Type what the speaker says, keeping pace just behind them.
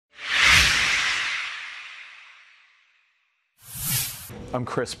I'm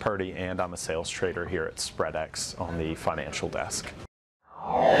Chris Purdy, and I'm a sales trader here at Spreadex on the financial desk.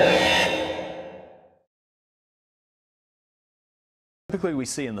 Typically, we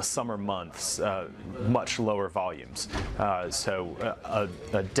see in the summer months much lower volumes.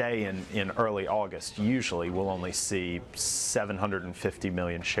 A day in early August usually will only see 750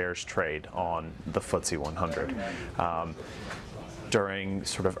 million shares trade on the FTSE 100. During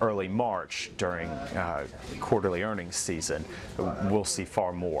sort of early March, during quarterly earnings season, we'll see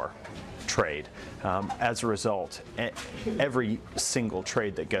far more trade. As a result, every single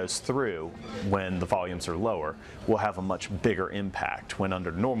trade that goes through when the volumes are lower will have a much bigger impact, when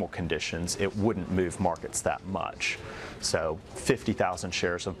under normal conditions it wouldn't move markets that much. So 50,000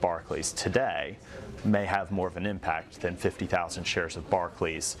 shares of Barclays today may have more of an impact than 50,000 shares of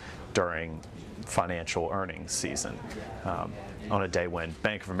Barclays during financial earnings season. On a day when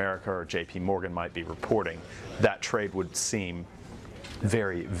Bank of America or JP Morgan might be reporting, that trade would seem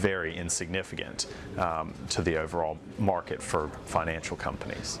very, very insignificant to the overall market for financial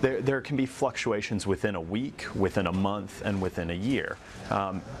companies. There can be fluctuations within a week, within a month, and within a year.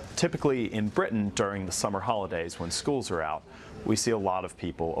 Typically in Britain during the summer holidays when schools are out, we see a lot of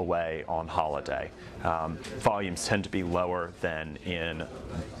people away on holiday. Volumes tend to be lower than in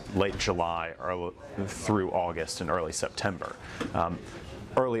late July through August and early September.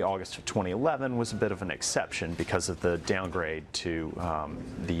 Early August of 2011 was a bit of an exception because of the downgrade to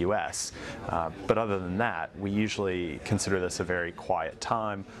the US. But other than that, we usually consider this a very quiet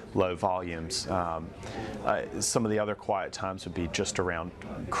time, low volumes. Some of the other quiet times would be just around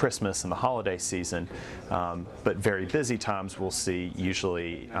Christmas and the holiday season, but very busy times we'll see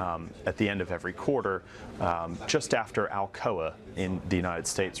usually at the end of every quarter, just after Alcoa in the United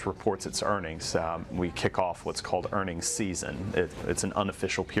States reports its earnings. We kick off what's called earnings season. It's an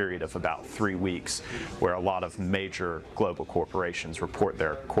unofficial period of about 3 weeks where a lot of major global corporations report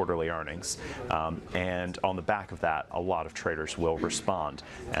their quarterly earnings. And on the back of that, a lot of traders will respond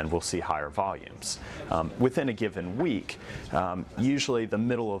and we'll see higher volumes. Within a given week, usually the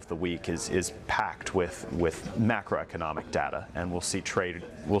middle of the week is packed with macroeconomic data, and we'll see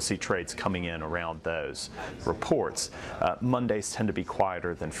trades coming in around those reports. Mondays tend to be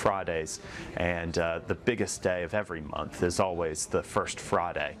quieter than Fridays, and the biggest day of every month is always the first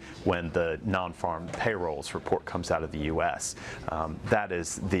Friday when the non-farm payrolls report comes out of the US. That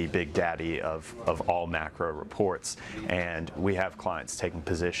is the big daddy of all macro reports, and we have clients taking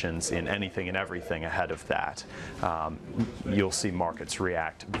positions in anything and everything ahead of that. You'll see markets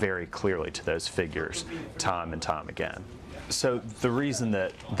react very clearly to those figures time and time again. So the reason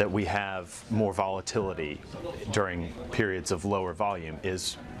that we have more volatility during periods of lower volume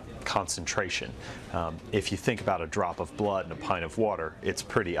is concentration. If you think about a drop of blood in a pint of water, it's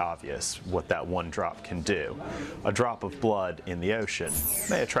pretty obvious what that one drop can do. A drop of blood in the ocean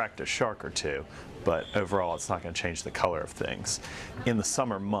may attract a shark or two, but overall it's not going to change the color of things. In the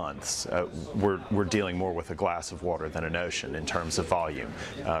summer months, we're dealing more with a glass of water than an ocean in terms of volume,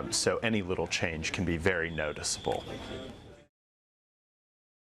 so any little change can be very noticeable.